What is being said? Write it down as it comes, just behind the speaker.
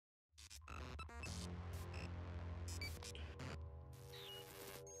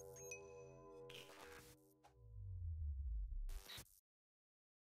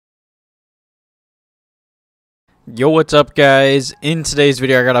Yo, what's up guys? In today's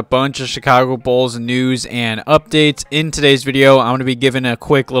video I got a bunch of Chicago Bulls news and updates. In today's video I'm going to be giving a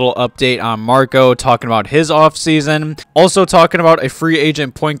quick little update on Marko, talking about his offseason. Also talking about a free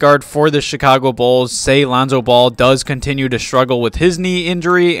agent point guard for the Chicago Bulls. Say Lonzo Ball does continue to struggle with his knee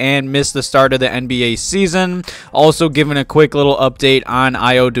injury and miss the start of the NBA season. Also giving a quick little update on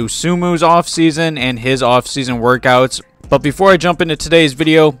Ayo Dosunmu's offseason and his offseason workouts. But before I jump into today's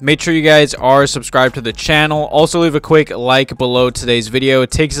video, make sure you guys are subscribed to the channel. Also leave a quick like below today's video.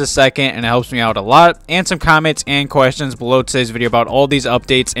 It takes a second and it helps me out a lot. And some comments and questions below today's video about all these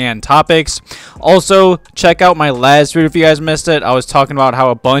updates and topics. Also, check out my last video if you guys missed it. I was talking about how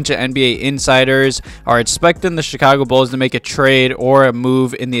a bunch of NBA insiders are expecting the Chicago Bulls to make a trade or a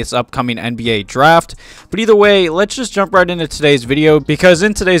move in this upcoming NBA draft. But either way, let's just jump right into today's video, because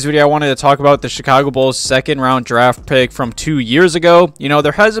in today's video I wanted to talk about the Chicago Bulls second round draft pick from 2 years ago. You know,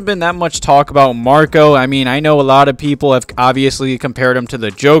 there hasn't been that much talk about Marko. I mean, I know a lot of people have obviously compared him to the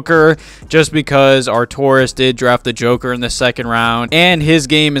Joker just because Arturis did draft the Joker in the second round and his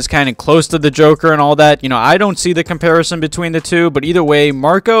game is kind of close to the Joker and all that. You know, I don't see the comparison between the two, but either way,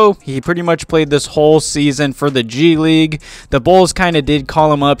 Marko, he pretty much played this whole season for the G League. The Bulls kind of did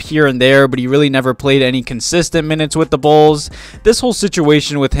call him up here and there, but he really never played any consistent minutes with the Bulls. This whole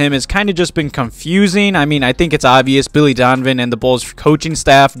situation with him has kind of just been confusing. I mean, I think it's obvious Billy Donovan and the Bulls coaching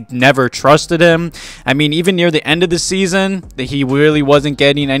staff never trusted him. I mean, even near the end of the season, he really wasn't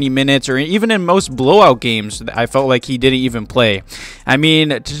getting any minutes, or even in most blowout games, I felt like he didn't even play. I mean,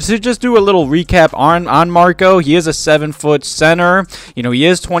 to just do a little recap on Marko, he is a 7-foot center. You know, he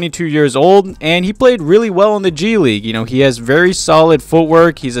is 22 years old, and he played really well in the G League. You know, he has very solid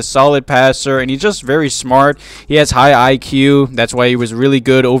footwork. He's a solid passer, and he's just very smart. He has high IQ. That's why he was really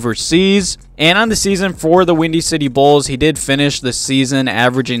good overseas. And on the season for the Windy City Bulls, he did finish the season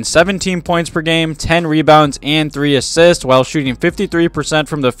averaging 17 points per game, 10 rebounds, and 3 assists, while shooting 53%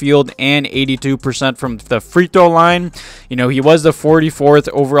 from the field and 82% from the free throw line. You know, he was the 44th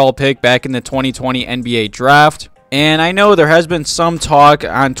overall pick back in the 2020 NBA draft. And I know there has been some talk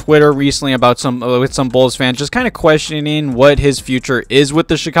on Twitter recently about some Bulls fans just kind of questioning what his future is with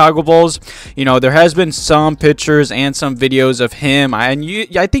the Chicago Bulls. You know, there has been some pictures and some videos of him, and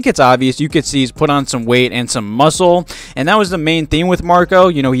I think it's obvious. You could see he's put on some weight and some muscle, and that was the main thing with Marko.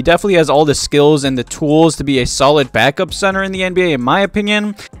 You know, he definitely has all the skills and the tools to be a solid backup center in the NBA, in my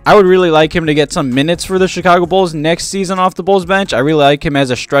opinion. I would really like him to get some minutes for the Chicago Bulls next season off the Bulls bench. I really like him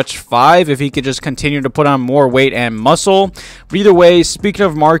as a stretch 5 if he could just continue to put on more weight and muscle. But either way, speaking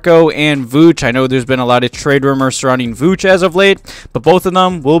of Marko and Vuce, I know there's been a lot of trade rumors surrounding Vuce as of late, but both of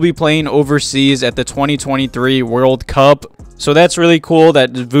them will be playing overseas at the 2023 World Cup. So that's really cool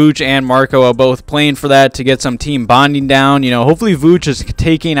that Vuce and Marko are both playing for that to get some team bonding down. You know, hopefully Vuce is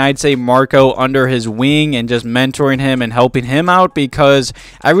taking, I'd say, Marko under his wing and just mentoring him and helping him out, because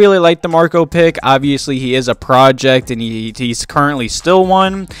I really like the Marko pick. Obviously, he is a project and he's currently still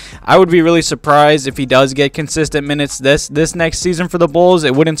one. I would be really surprised if he does get consistent minutes this next season for the Bulls.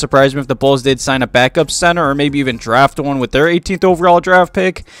 It wouldn't surprise me if the Bulls did sign a backup center or maybe even draft one with their 18th overall draft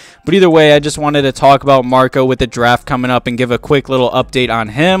pick. But either way, I just wanted to talk about Marko with the draft coming up and give a quick little update on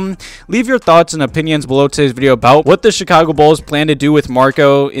him. Leave your thoughts and opinions below today's video about what the Chicago Bulls plan to do with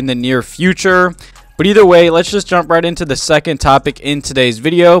Marko in the near future. But either way, let's just jump right into the second topic in today's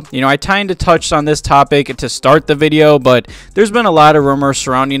video. You know, I kind of touched on this topic to start the video, but there's been a lot of rumors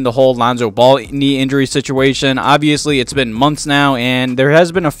surrounding the whole Lonzo Ball knee injury situation. Obviously, it's been months now, and there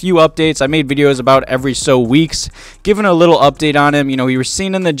has been a few updates. I made videos about every so weeks, giving a little update on him. You know, he was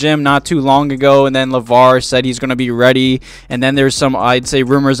seen in the gym not too long ago, and then LaVine said he's going to be ready. And then there's some, I'd say,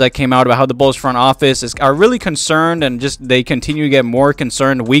 rumors that came out about how the Bulls front office are really concerned, and just they continue to get more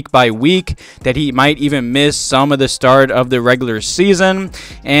concerned week by week that he might even miss some of the start of the regular season.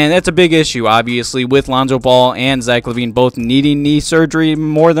 And that's a big issue, obviously, with Lonzo Ball and Zach LaVine both needing knee surgery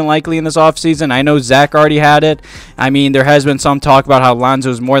more than likely in this offseason. I know Zach already had it. I mean, there has been some talk about how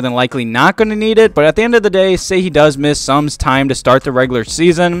Lonzo's more than likely not going to need it, but at the end of the day, say he does miss some time to start the regular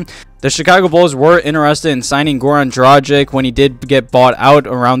season. The Chicago Bulls were interested in signing Goran Dragic when he did get bought out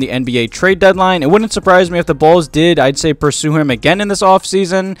around the NBA trade deadline. It wouldn't surprise me if the Bulls did, I'd say, pursue him again in this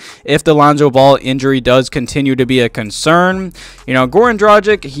offseason if the Lonzo Ball injury does continue to be a concern. You know, Goran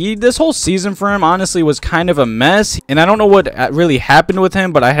Dragic, this whole season for him, honestly, was kind of a mess. And I don't know what really happened with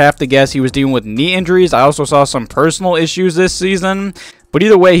him, but I have to guess he was dealing with knee injuries. I also saw some personal issues this season. But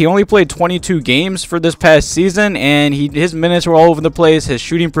either way, he only played 22 games for this past season, and his minutes were all over the place. His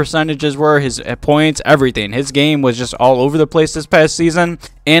shooting percentages were, his points, everything. His game was just all over the place this past season.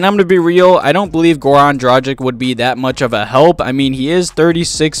 And I'm going to be real, I don't believe Goran Dragic would be that much of a help. I mean, he is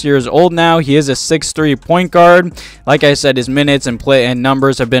 36 years old now. He is a 6'3" point guard. Like I said, his minutes and play and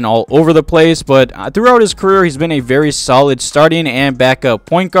numbers have been all over the place, but throughout his career, he's been a very solid starting and backup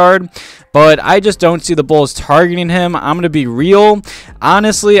point guard. But I just don't see the Bulls targeting him. I'm going to be real.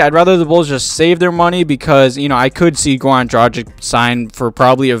 Honestly, I'd rather the Bulls just save their money because, you know, I could see Goran Dragic sign for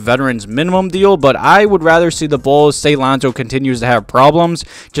probably a veteran's minimum deal, but I would rather see the Bulls, say Lonzo continues to have problems,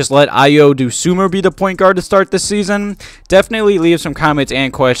 just let Ayo Dosunmu be the point guard to start this season. Definitely leave some comments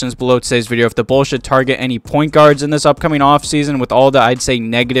and questions below today's video if the Bulls should target any point guards in this upcoming offseason with all the, I'd say,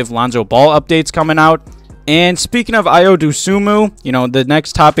 negative Lonzo Ball updates coming out. And speaking of Ayo Dosunmu, you know, the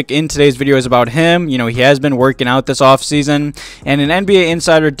next topic in today's video is about him. You know, he has been working out this offseason, and an NBA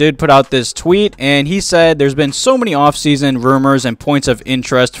insider did put out this tweet, and he said there's been so many offseason rumors and points of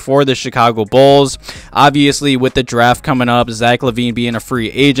interest for the Chicago Bulls. Obviously, with the draft coming up, Zach LaVine being a free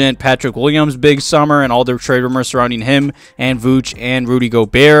agent, Patrick Williams' big summer, and all the trade rumors surrounding him and Vooch and Rudy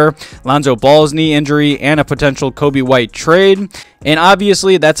Gobert, Lonzo Ball's knee injury, and a potential Coby White trade. And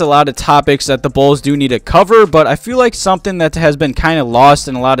obviously, that's a lot of topics that the Bulls do need to cover, but I feel like something that has been kind of lost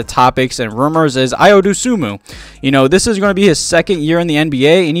in a lot of topics and rumors is Ayo Dosunmu. You know, this is going to be his second year in the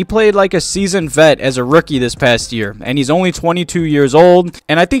NBA, and he played like a seasoned vet as a rookie this past year, and he's only 22 years old,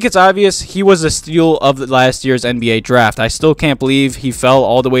 and I think it's obvious he was a steal of the last year's NBA draft. I still can't believe he fell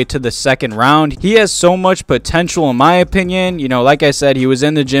all the way to the second round. He has so much potential in my opinion. You know, like I said, he was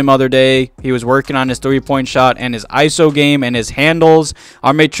in the gym the other day. He was working on his three-point shot and his ISO game and his handles.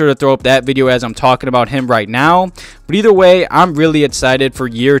 I'll make sure to throw up that video as I'm talking about him right now. But either way, I'm really excited for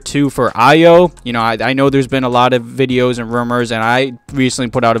year 2 for Ayo. You know, I know there's been a lot of videos and rumors, and I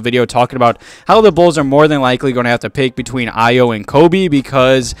recently put out a video talking about how the Bulls are more than likely going to have to pick between Ayo and Coby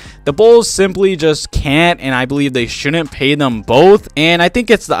because the Bulls simply just can't, and I believe they shouldn't pay them both. And I think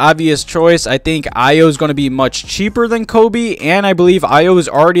it's the obvious choice. I think Ayo is going to be much cheaper than Coby, and I believe Ayo is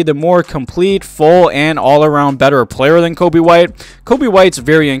already the more complete, full, and all-around better player than Coby White. Coby White's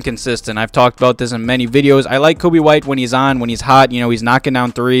very inconsistent. I've talked about this in many videos. I like Coby White when he's on, when he's hot. You know, he's knocking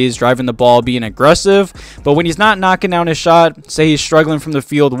down threes, driving the ball, being aggressive. But when he's not knocking down his shot, say he's struggling from the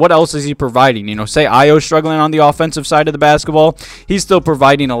field, what else is he providing? You know, say Ayo's struggling on the offensive side of the basketball, he's still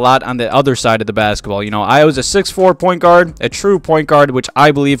providing a lot on the other side of the basketball. You know, Ayo's a 6'4" point guard, a true point guard, which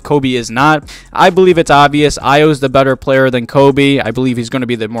I believe Coby is not. I believe it's obvious Ayo's the better player than Coby. I believe he's going to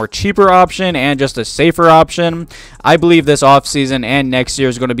be the more cheaper option and just a safer option. I believe this offseason and next year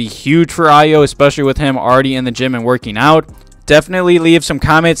is going to be huge for Ayo, especially with him already in the gym and working out. Definitely leave some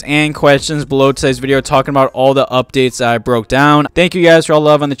comments and questions below today's video talking about all the updates that I broke down. Thank you guys for all the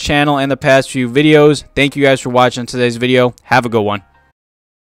love on the channel and the past few videos. Thank you guys for watching today's video. Have a good one.